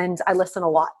 and I listen a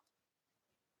lot.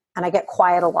 And I get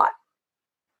quiet a lot.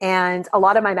 And a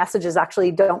lot of my messages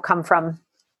actually don't come from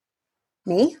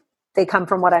me. They come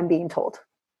from what I'm being told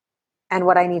and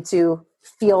what I need to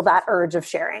feel that urge of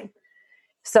sharing.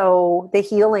 So the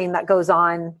healing that goes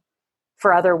on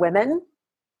for other women,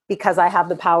 because I have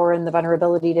the power and the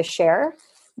vulnerability to share,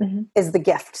 is the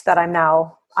gift that I'm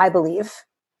now, I believe,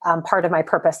 part of my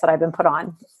purpose that I've been put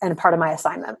on and part of my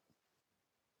assignment.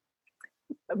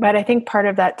 But I think part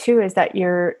of that too is that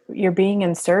you're being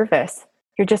in service.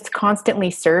 You're just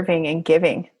constantly serving and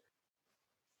giving.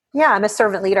 Yeah, I'm a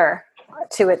servant leader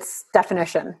to its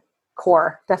definition,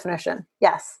 core definition.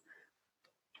 Yes.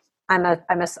 I'm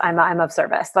of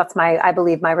service. That's I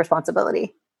believe my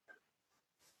responsibility.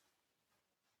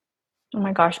 Oh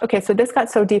my gosh. Okay. So this got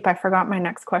so deep. I forgot my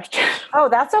next question. Oh,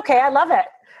 that's okay. I love it.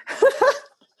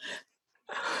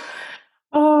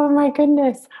 my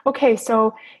goodness. Okay,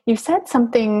 so you said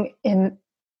something in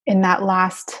that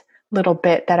last little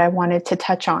bit that I wanted to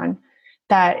touch on,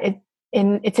 that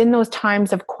it's in those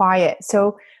times of quiet.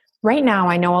 So right now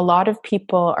I know a lot of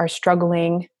people are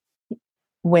struggling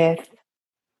with,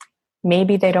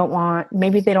 maybe they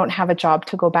don't have a job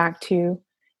to go back to.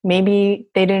 Maybe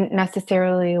they didn't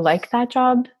necessarily like that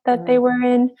job that they were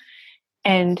in.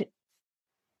 And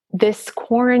this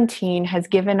quarantine has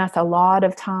given us a lot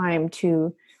of time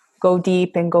to go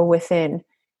deep and go within.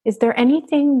 Is there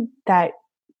anything that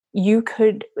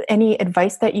any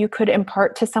advice that you could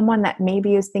impart to someone that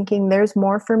maybe is thinking there's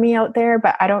more for me out there,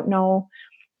 but I don't know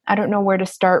where to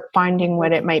start finding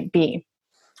what it might be?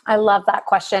 I love that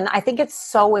question. I think it's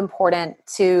so important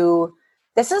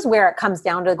this is where it comes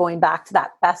down to going back to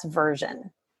that best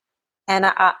version.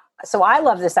 And so I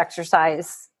love this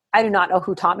exercise. I do not know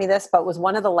who taught me this, but it was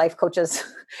one of the life coaches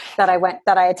that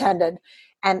I attended.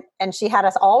 And she had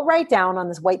us all write down on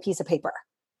this white piece of paper.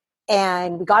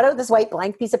 And we got out this white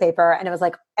blank piece of paper, and it was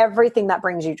like everything that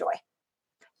brings you joy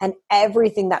and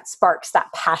everything that sparks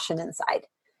that passion inside,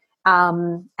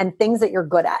 and things that you're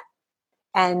good at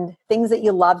and things that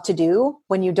you love to do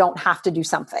when you don't have to do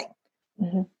something.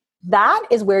 Mm-hmm. That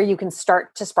is where you can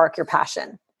start to spark your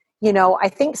passion. I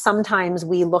think sometimes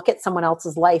we look at someone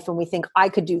else's life and we think, I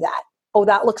could do that. Oh,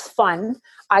 that looks fun.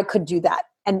 I could do that.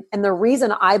 And the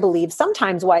reason I believe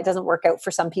sometimes why it doesn't work out for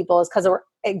some people is because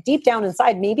deep down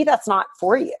inside, maybe that's not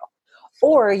for you.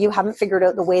 Or you haven't figured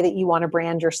out the way that you want to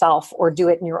brand yourself or do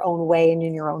it in your own way and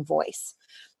in your own voice.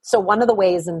 So one of the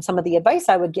ways and some of the advice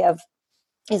I would give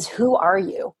is, who are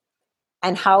you?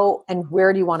 And how and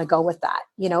where do you want to go with that?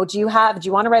 Do you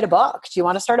want to write a book? Do you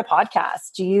want to start a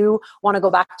podcast? Do you want to go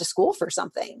back to school for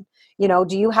something?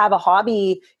 Do you have a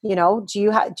hobby? Do you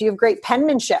have great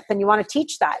penmanship and you want to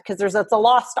teach that? Because it's a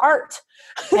lost art.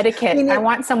 Etiquette. I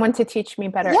want someone to teach me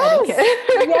better etiquette.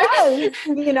 Yes.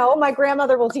 My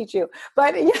grandmother will teach you.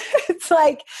 But it's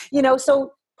like,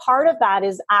 so part of that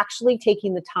is actually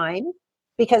taking the time,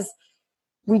 because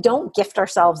we don't gift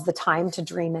ourselves the time to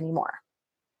dream anymore.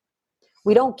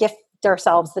 We don't gift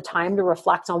ourselves the time to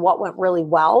reflect on what went really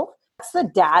well. That's the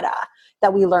data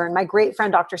that we learn. My great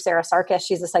friend, Dr. Sarah Sarkis,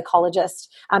 she's a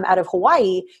psychologist out of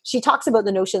Hawaii. She talks about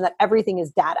the notion that everything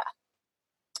is data.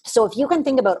 So if you can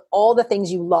think about all the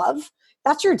things you love,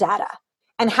 that's your data.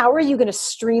 And how are you going to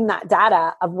stream that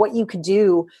data of what you could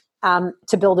do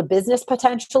to build a business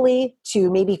potentially, to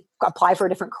maybe apply for a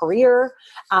different career?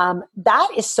 That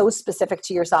is so specific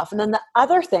to yourself. And then the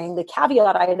other thing, the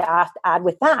caveat I'd add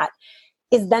with that,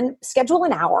 is then schedule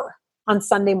an hour on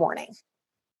Sunday morning.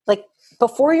 Like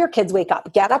before your kids wake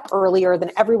up, get up earlier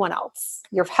than everyone else.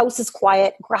 Your house is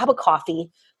quiet, grab a coffee,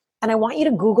 and I want you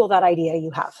to Google that idea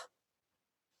you have.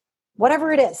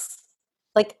 Whatever it is.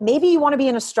 Like maybe you want to be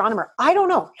an astronomer. I don't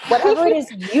know. Whatever it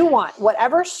is you want,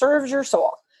 whatever serves your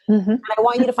soul. Mm-hmm. And I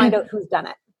want you to find out who's done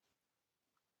it.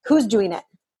 Who's doing it?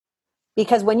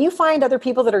 Because when you find other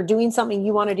people that are doing something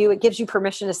you want to do, it gives you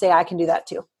permission to say, I can do that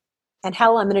too. And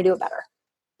hell, I'm going to do it better.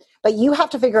 But you have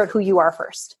to figure out who you are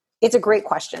first. It's a great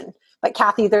question. But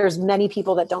Kathy, there's many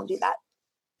people that don't do that.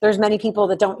 There's many people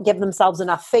that don't give themselves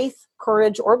enough faith,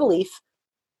 courage, or belief.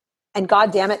 And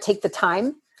God damn it, take the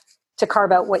time to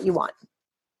carve out what you want.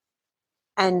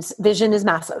 And vision is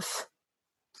massive.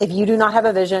 If you do not have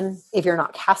a vision, if you're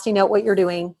not casting out what you're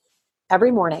doing every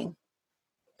morning,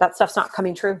 that stuff's not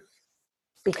coming true.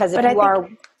 Because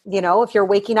if you're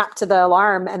waking up to the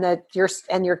alarm and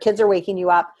your kids are waking you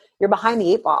up, you're behind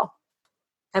the 8 ball.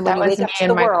 And when that was me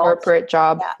in my corporate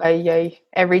job. Yeah.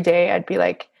 Every day I'd be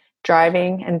like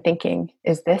driving and thinking,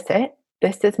 is this it?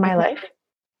 This is my life?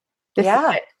 This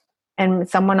is it. And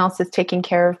someone else is taking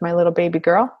care of my little baby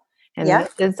girl. And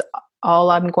this is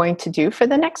all I'm going to do for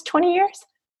the next 20 years.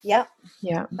 Yeah.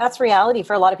 Yeah. That's reality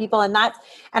for a lot of people. And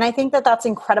I think that that's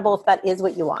incredible if that is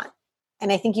what you want.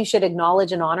 And I think you should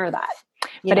acknowledge and honor that.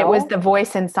 But it was the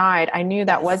voice inside. I knew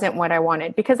that wasn't what I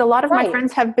wanted, because a lot of my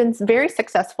friends have been very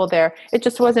successful there. It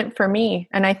just wasn't for me.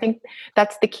 And I think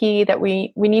that's the key, that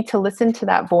we need to listen to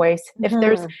that voice. Mm-hmm. If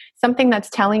there's something that's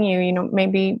telling you,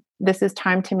 maybe this is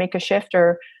time to make a shift,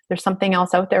 or there's something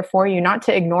else out there for you, not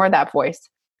to ignore that voice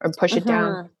or push it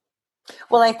down.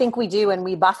 Well, I think we do. And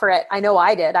we buffer it. I know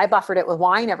I did. I buffered it with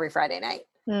wine every Friday night.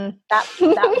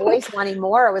 That voice wanting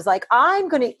more was like, I'm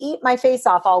going to eat my face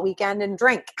off all weekend and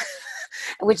drink.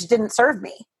 Which didn't serve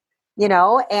me,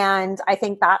 and I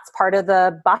think that's part of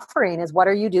the buffering is, what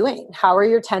are you doing? How are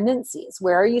your tendencies?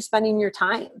 Where are you spending your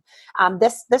time?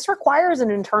 This requires an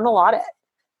internal audit.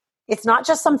 It's not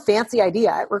just some fancy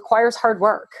idea. It requires hard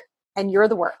work, and you're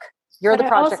the work. You're the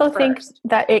project. I also think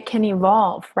that it can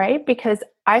evolve, right? Because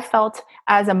I felt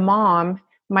as a mom,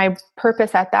 my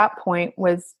purpose at that point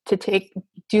was to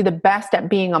do the best at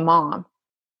being a mom.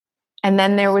 And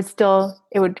then there was still,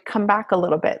 it would come back a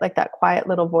little bit, like that quiet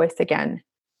little voice again.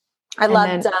 I And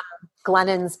loved then,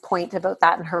 Glennon's point about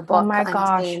that in her book. oh my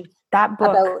gosh, that book.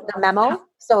 About the memo.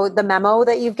 So the memo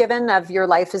that you've given of your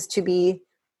life is to be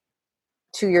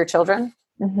to your children.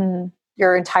 Mm-hmm.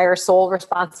 Your entire sole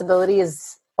responsibility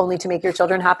is only to make your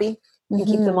children happy and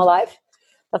keep them alive.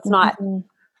 That's not,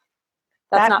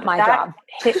 that's not my job.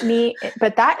 Hit me,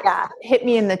 but that hit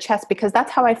me in the chest because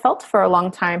that's how I felt for a long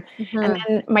time. And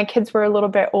then my kids were a little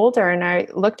bit older and I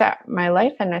looked at my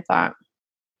life and I thought,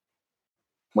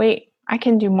 wait, I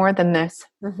can do more than this.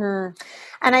 And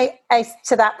I,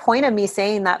 to that point of me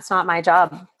saying that's not my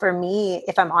job, for me,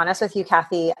 if I'm honest with you,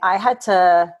 Kathy, I had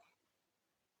to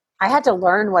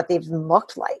learn what they've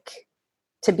looked like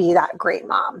to be that great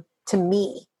mom to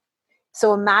me.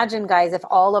 So imagine, guys, if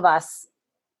all of us,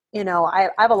 you know, I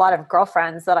have a lot of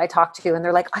girlfriends that I talk to and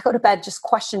they're like, I go to bed just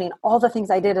questioning all the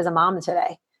things I did as a mom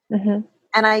today. And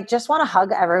I just want to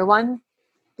hug everyone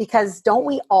because don't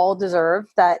we all deserve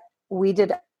that we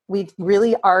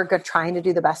really are good trying to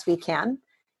do the best we can.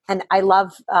 And I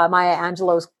love Maya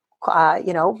Angelou's,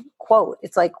 quote.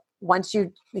 It's like, once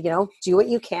you do what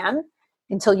you can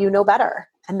until you know better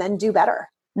and then do better.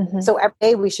 So every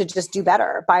day we should just do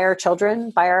better by our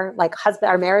children, by our husband,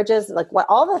 our marriages,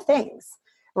 all the things.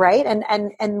 Right.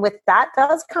 And with that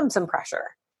does come some pressure.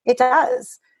 It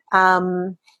does.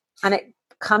 And it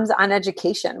comes on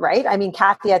education, right? I mean,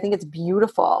 Kathy, I think it's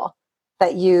beautiful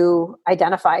that you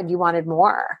identified you wanted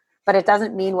more, but it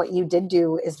doesn't mean what you did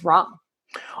do is wrong.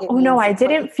 No, I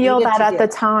didn't feel that at the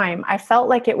time. I felt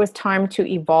like it was time to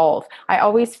evolve. I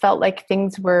always felt like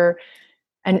things were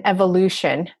an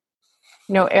evolution.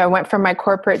 You know, I went from my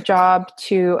corporate job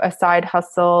to a side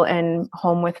hustle and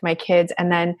home with my kids.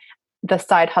 And then the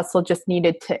side hustle just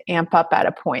needed to amp up at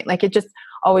a point. Like it just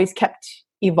always kept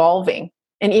evolving.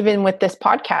 And even with this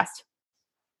podcast,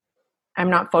 I'm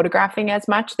not photographing as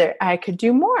much. That I could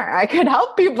do more. I could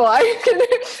help people. I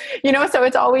could, so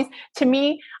it's always, to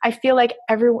me, I feel like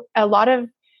a lot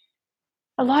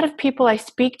of people I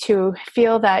speak to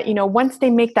feel that, once they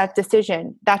make that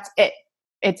decision, that's it.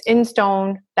 It's in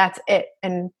stone. That's it.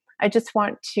 And I just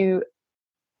want to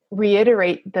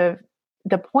reiterate the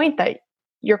point that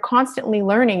you're constantly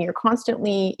learning, you're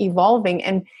constantly evolving.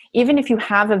 And even if you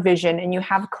have a vision and you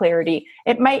have clarity,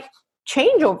 it might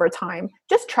change over time.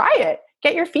 Just try it.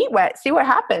 Get your feet wet. See what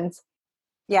happens.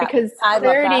 Yeah. Because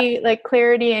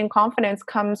clarity and confidence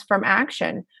comes from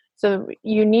action. So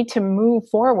you need to move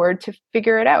forward to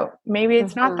figure it out. Maybe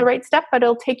it's not the right step, but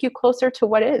it'll take you closer to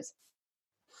what is.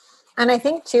 And I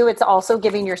think too, it's also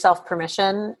giving yourself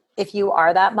permission, if you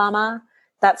are that mama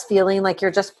that's feeling like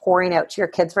you're just pouring out to your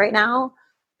kids right now,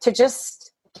 to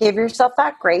just give yourself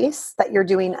that grace that you're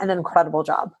doing an incredible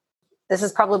job. This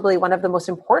is probably one of the most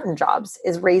important jobs,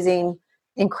 is raising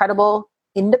incredible,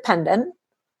 independent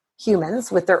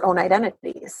humans with their own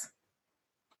identities.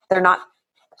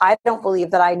 I don't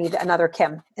believe that I need another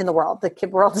Kim in the world. The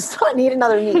world does not need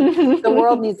another me. The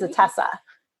world needs a Tessa.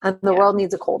 And the world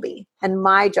needs a Colby. And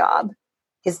my job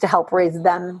is to help raise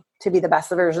them to be the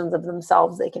best versions of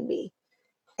themselves they can be.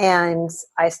 And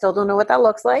I still don't know what that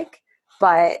looks like,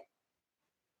 but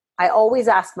I always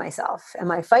ask myself,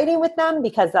 am I fighting with them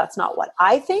because that's not what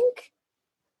I think?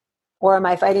 Or am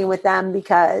I fighting with them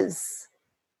because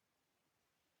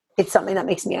it's something that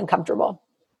makes me uncomfortable?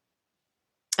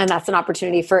 And that's an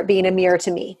opportunity for it being a mirror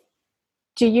to me.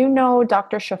 Do you know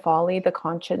Dr. Shefali, the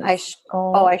conscience? I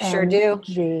sure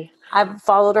do. I've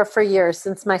followed her for years,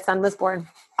 since my son was born.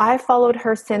 I followed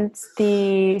her since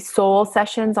the Soul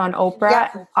sessions on Oprah.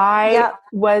 Yeah. I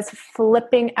was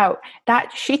flipping out.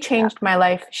 She changed my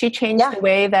life. She changed the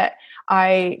way that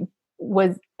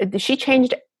she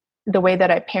changed the way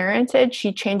that I parented.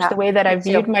 She changed the way that I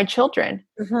viewed my children.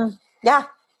 Yeah.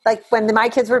 Like when my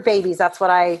kids were babies, that's what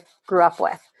I grew up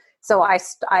with. So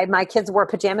my kids wore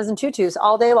pajamas and tutus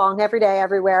all day long, every day,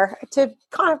 everywhere, to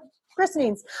kind of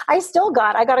christenings. I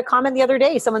got a comment the other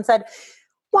day. Someone said,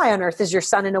 why on earth is your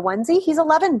son in a onesie? He's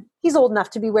 11. He's old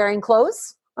enough to be wearing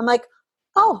clothes. I'm like,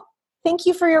 oh, thank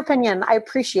you for your opinion. I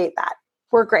appreciate that.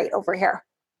 We're great over here.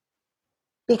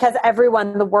 Because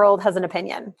everyone in the world has an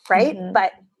opinion, right?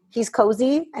 But he's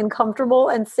cozy and comfortable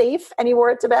and safe and he wore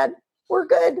it to bed. We're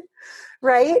good,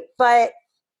 right? But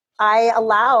I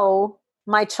allow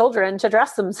my children to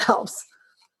dress themselves.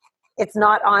 It's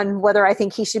not on whether I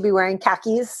think he should be wearing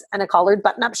khakis and a collared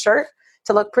button-up shirt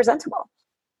to look presentable.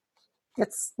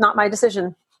 It's not my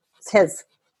decision. It's his.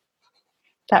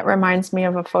 That reminds me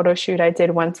of a photo shoot I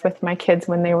did once with my kids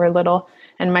when they were little,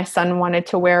 and my son wanted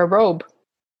to wear a robe.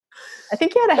 I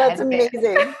think you had a That's headband.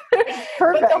 amazing.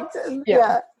 Perfect.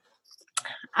 Yeah.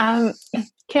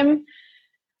 Kim,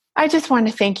 I just want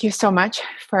to thank you so much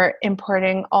for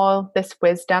imparting all this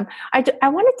wisdom. I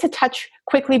wanted to touch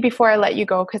quickly before I let you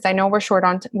go, because I know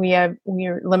we're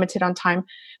limited on time,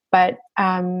 but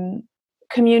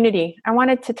community. I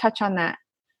wanted to touch on that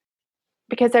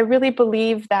because I really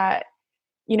believe that,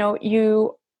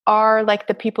 you are like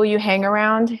the people you hang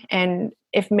around, and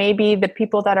if maybe the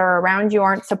people that are around you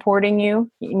aren't supporting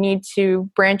you, you need to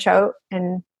branch out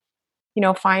and,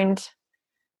 find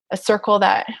a circle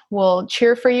that will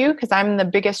cheer for you, because I'm the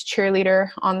biggest cheerleader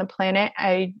on the planet.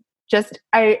 I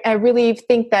really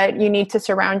think that you need to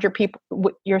surround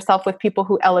yourself with people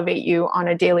who elevate you on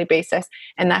a daily basis.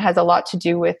 And that has a lot to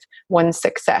do with one's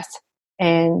success.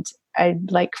 And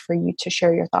I'd like for you to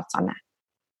share your thoughts on that.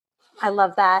 I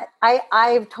love that.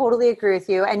 I totally agree with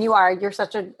you. And you're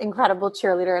such an incredible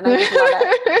cheerleader, and I just love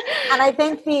it. And I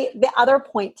think the other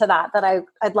point to that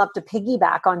I'd love to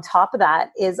piggyback on top of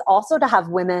that is also to have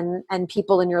women and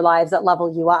people in your lives that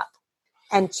level you up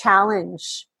and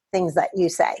challenge things that you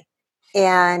say,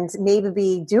 and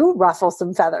maybe do ruffle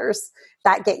some feathers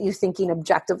that get you thinking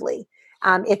objectively.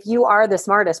 If you are the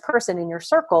smartest person in your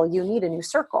circle, you need a new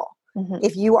circle. Mm-hmm.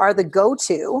 If you are the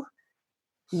go-to,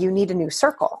 you need a new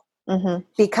circle. Mm-hmm.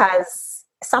 Because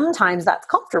sometimes that's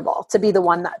comfortable to be the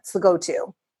one that's the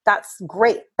go-to. That's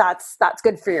great. That's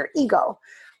good for your ego.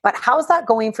 But how's that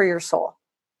going for your soul?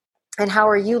 And how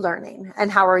are you learning?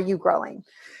 And how are you growing?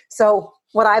 So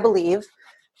what I believe,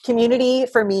 community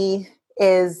for me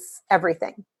is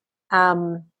everything.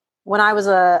 When I was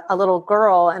a little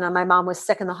girl and my mom was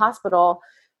sick in the hospital,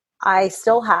 I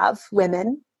still have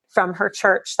women from her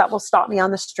church that will stop me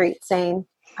on the street saying,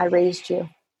 I raised you.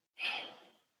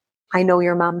 I know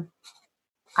your mom.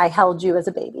 I held you as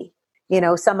a baby.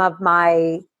 Some of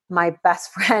my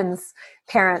best friends'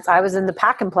 parents, I was in the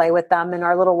pack and play with them in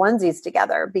our little onesies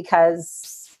together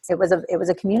because it was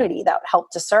a community that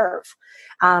helped to serve.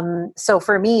 So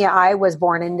for me, I was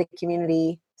born into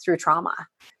community through trauma.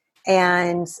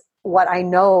 And what I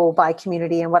know by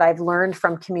community and what I've learned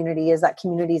from community is that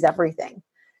community is everything.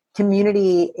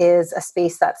 Community is a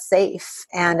space that's safe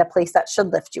and a place that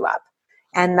should lift you up,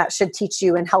 and that should teach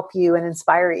you and help you and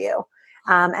inspire you.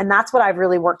 And that's what I've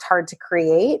really worked hard to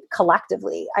create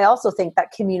collectively. I also think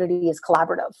that community is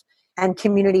collaborative, and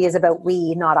community is about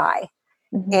we, not I.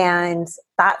 Mm-hmm. And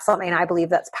that's something I believe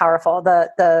that's powerful.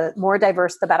 The more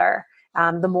diverse, the better.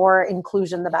 The more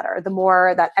inclusion, the better. The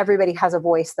more that everybody has a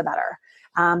voice, the better.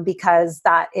 Because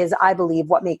that is, I believe,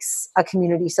 what makes a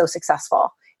community so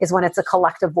successful, is when it's a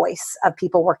collective voice of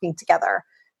people working together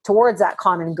towards that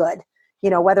common good.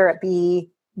 Whether it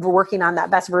be working on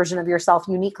that best version of yourself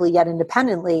uniquely yet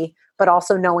independently, but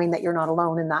also knowing that you're not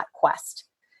alone in that quest.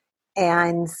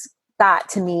 And that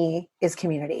to me is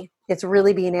community. It's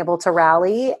really being able to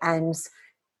rally and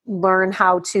learn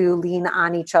how to lean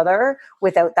on each other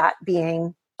without that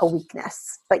being a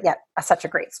weakness, but yet such a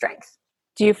great strength.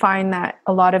 Do you find that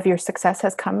a lot of your success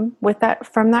has come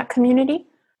from that community?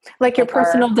 Like your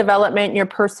personal development, your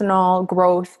personal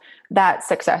growth, that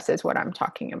success is what I'm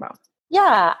talking about.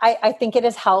 Yeah, I think it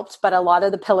has helped, but a lot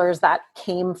of the pillars that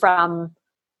came from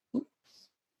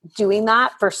doing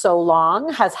that for so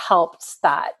long has helped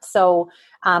that. So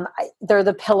they're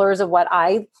the pillars of what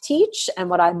I teach and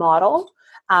what I model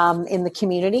in the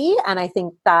community. And I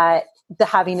think that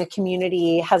having a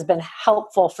community has been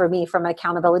helpful for me from an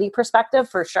accountability perspective,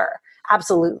 for sure.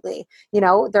 Absolutely.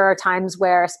 There are times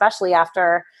where, especially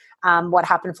after what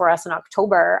happened for us in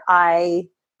October, I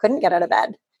couldn't get out of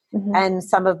bed. Mm-hmm. And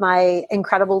some of my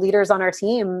incredible leaders on our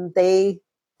team, they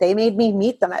made me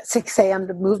meet them at 6 a.m.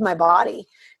 to move my body,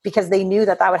 because they knew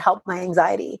that would help my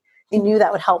anxiety. They knew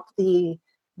that would help the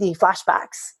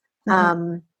flashbacks.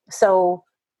 Mm-hmm. So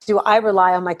do I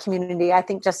rely on my community? I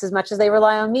think just as much as they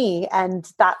rely on me.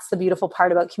 And that's the beautiful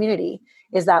part about community,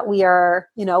 is that we are,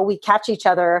 we catch each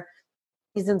other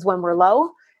seasons when we're low,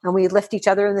 and we lift each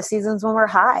other in the seasons when we're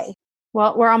high.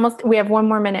 Well, we have 1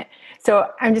 more minute. So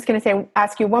I'm just going to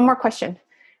ask you one more question.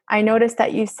 I noticed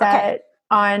that you said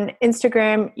on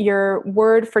Instagram, your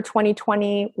word for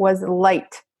 2020 was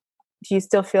light. Do you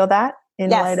still feel that in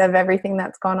light of everything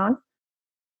that's gone on?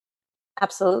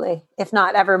 Absolutely. If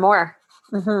not ever more.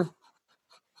 Mm-hmm.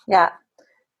 Yeah.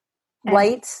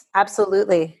 Light.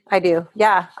 Absolutely. I do.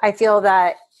 Yeah. I feel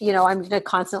that, I'm going to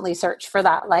constantly search for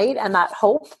that light and that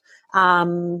hope,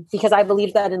 because I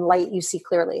believe that in light, you see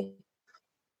clearly.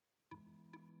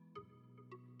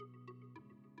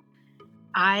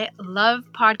 I love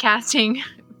podcasting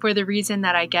for the reason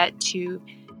that I get to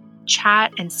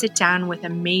chat and sit down with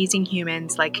amazing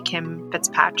humans like Kim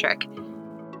Fitzpatrick.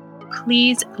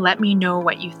 Please let me know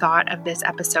what you thought of this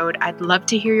episode. I'd love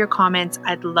to hear your comments.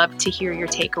 I'd love to hear your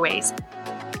takeaways.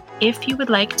 If you would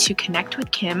like to connect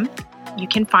with Kim, you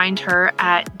can find her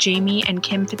at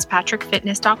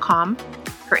jamieandkimfitzpatrickfitness.com.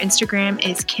 Her Instagram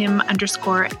is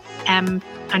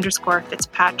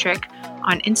Kim_M_Fitzpatrick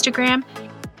on Instagram.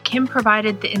 Kim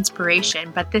provided the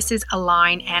inspiration, but this is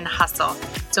Align and Hustle.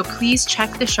 So please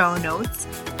check the show notes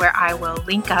where I will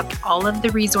link up all of the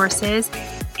resources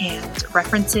and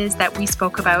references that we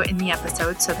spoke about in the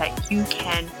episode so that you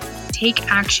can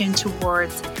take action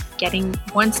towards getting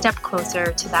one step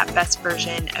closer to that best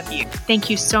version of you. Thank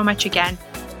you so much again.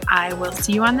 I will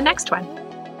see you on the next one.